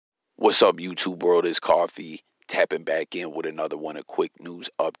What's up, YouTube world? It's Coffee tapping back in with another one, a quick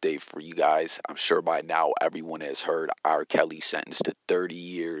news update for you guys. I'm sure by now everyone has heard R. Kelly sentenced to 30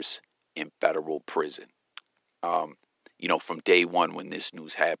 years in federal prison. From day one when this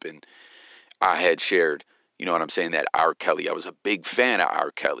news happened, I had shared, what I'm saying, that R. Kelly, I was a big fan of R.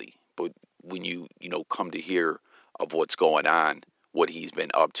 Kelly. But when you come to hear of what's going on, what he's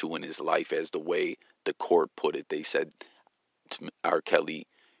been up to in his life, as the way the court put it, they said to R. Kelly,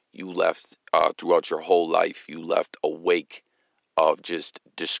 you left throughout your whole life, you left a wake of just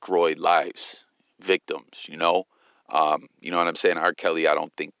destroyed lives, victims, you know what I'm saying? R. Kelly, I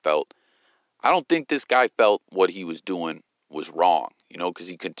don't think this guy felt what he was doing was wrong, because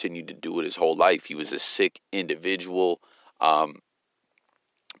he continued to do it his whole life. He was a sick individual,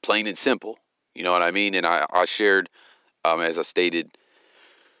 plain and simple, you know what I mean? And I shared, as I stated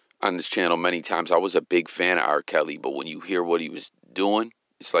on this channel many times, I was a big fan of R. Kelly, but when you hear what he was doing,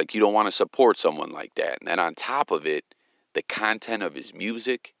 it's like you don't want to support someone like that. And then on top of it, the content of his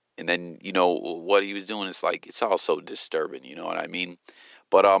music, and then, what he was doing, it's like, it's all so disturbing, you know what I mean?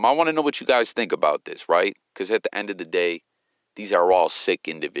 But I want to know what you guys think about this, right? Because at the end of the day, these are all sick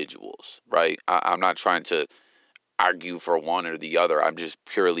individuals, right? I'm not trying to argue for one or the other. I'm just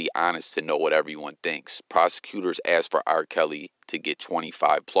purely honest to know what everyone thinks. Prosecutors asked for R. Kelly to get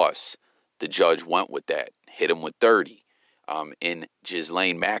 25 plus. The judge went with that, hit him with 30. In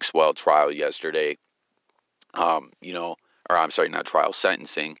Ghislaine Maxwell trial yesterday, not trial,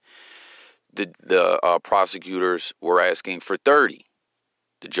 sentencing, the prosecutors were asking for 30.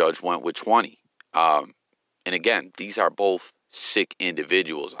 The judge went with 20. And again, these are both sick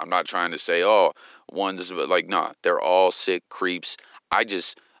individuals. I'm not trying to say, one's like, nah, they're all sick creeps. I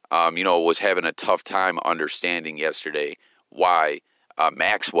just, was having a tough time understanding yesterday why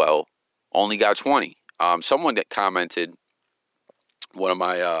Maxwell only got 20. Someone that commented, one of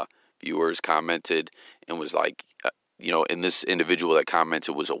my viewers commented and was like, and this individual that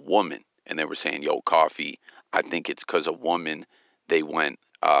commented was a woman. And they were saying, yo, Coffee, I think it's because a woman, they went,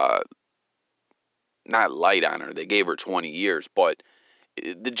 not light on her. They gave her 20 years, but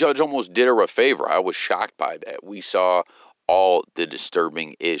the judge almost did her a favor. I was shocked by that. We saw all the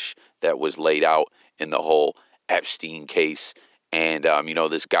disturbing ish that was laid out in the whole Epstein case. And,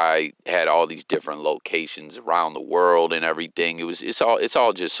 this guy had all these different locations around the world and everything. It's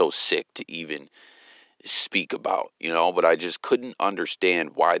all just so sick to even speak about, but I just couldn't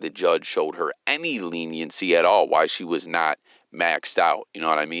understand why the judge showed her any leniency at all, why she was not maxed out. You know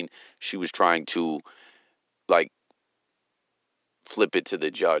what I mean? She was trying to, flip it to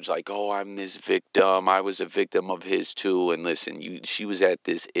the judge, like, oh, I'm this victim. I was a victim of his too. And listen, she was at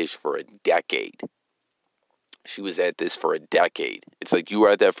this ish for a decade. She was at this for a decade. It's like you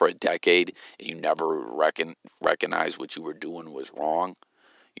were at that for a decade and you never recognized what you were doing was wrong.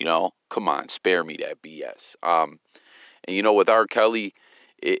 Come on, spare me that BS. And with R. Kelly,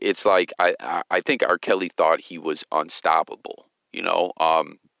 it's like I think R. Kelly thought he was unstoppable.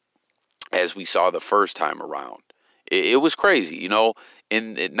 As we saw the first time around, it was crazy.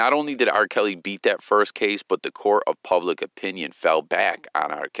 And not only did R. Kelly beat that first case, but the court of public opinion fell back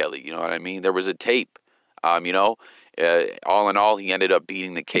on R. Kelly. You know what I mean? There was a tape. All in all, he ended up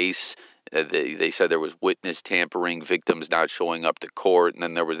beating the case. They said there was witness tampering, victims not showing up to court, and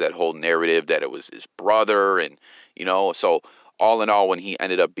then there was that whole narrative that it was his brother, and, so all in all, when he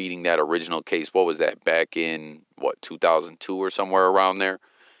ended up beating that original case, what was that, back in, 2002 or somewhere around there?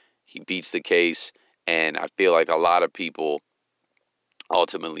 He beats the case, and I feel like a lot of people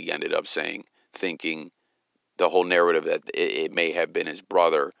ultimately ended up thinking the whole narrative that it may have been his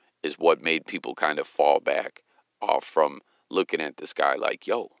brother is what made people kind of fall back off from looking at this guy like,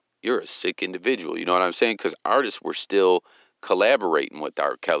 yo, you're a sick individual. You know what I'm saying? Because artists were still collaborating with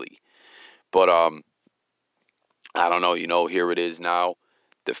R. Kelly. But I don't know. Here it is now.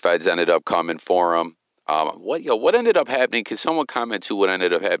 The feds ended up coming for him. What ended up happening? Because someone commented to what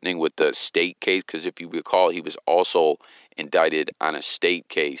ended up happening with the state case. Because if you recall, he was also indicted on a state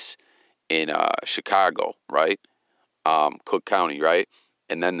case in Chicago, right? Cook County, right?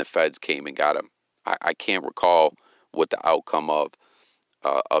 And then the feds came and got him. I can't recall what the outcome of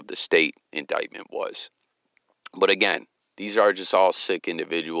the state indictment was. But again, these are just all sick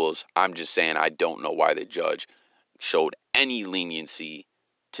individuals. I'm just saying I don't know why the judge showed any leniency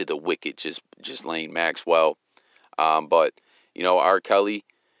to the wicked Ghislaine Maxwell. But, R. Kelly,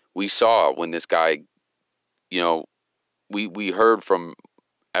 we saw when this guy, we heard from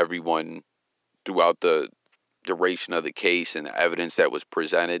everyone throughout the duration of the case and the evidence that was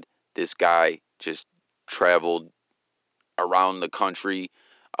presented. This guy just traveled around the country,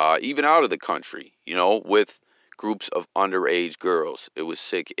 even out of the country, with groups of underage girls. It was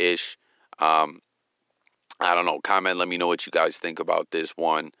sick-ish. I don't know. Comment, let me know what you guys think about this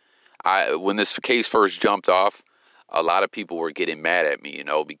one. When this case first jumped off, a lot of people were getting mad at me,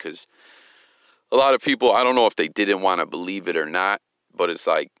 because a lot of people, I don't know if they didn't want to believe it or not, but it's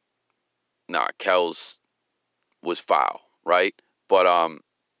like, nah, Kels was foul, right? But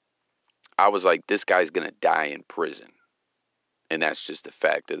I was like, this guy's going to die in prison. And that's just the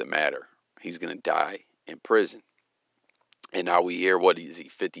fact of the matter. He's going to die in prison. And now we hear, what is he,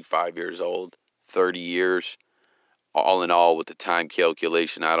 55 years old, 30 years? All in all, with the time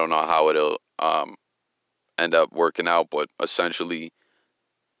calculation, I don't know how it'll end up working out, but essentially,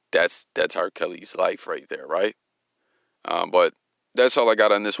 that's R. Kelly's life right there, right? But that's all I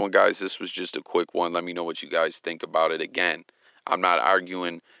got on this one, guys. This was just a quick one. Let me know what you guys think about it. Again, I'm not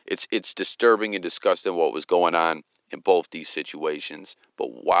arguing. It's disturbing and disgusting what was going on in both these situations,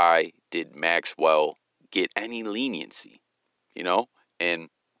 but why did Maxwell get any leniency? And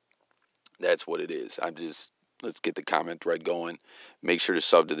that's what it is. Let's get the comment thread going. Make sure to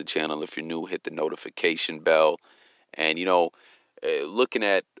sub to the channel if you're new. Hit the notification bell. And, looking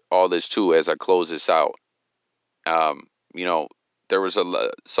at all this, too, as I close this out, there was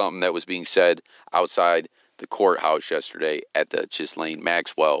something that was being said outside the courthouse yesterday at the Ghislaine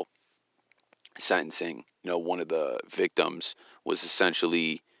Maxwell sentencing. One of the victims was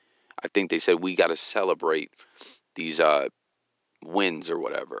essentially, I think they said, we got to celebrate these wins or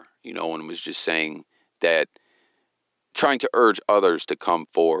whatever, and was just saying that, trying to urge others to come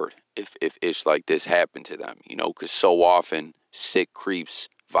forward if ish like this happened to them, because so often sick creeps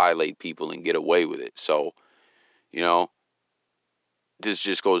violate people and get away with it. So, this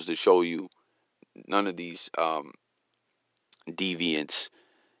just goes to show you none of these deviants,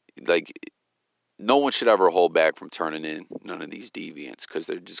 like, no one should ever hold back from turning in none of these deviants, because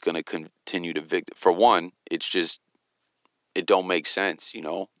they're just going to continue to victim. For one, it don't make sense,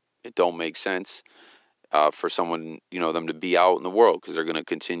 It don't make sense. For someone, them to be out in the world, because they're going to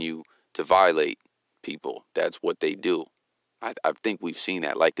continue to violate people. That's what they do. I think we've seen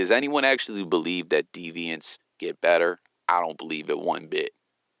that. Like, does anyone actually believe that deviants get better? I don't believe it one bit.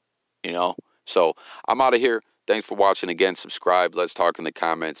 So I'm out of here. Thanks for watching again. Subscribe. Let's talk in the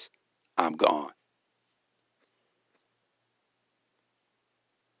comments. I'm gone.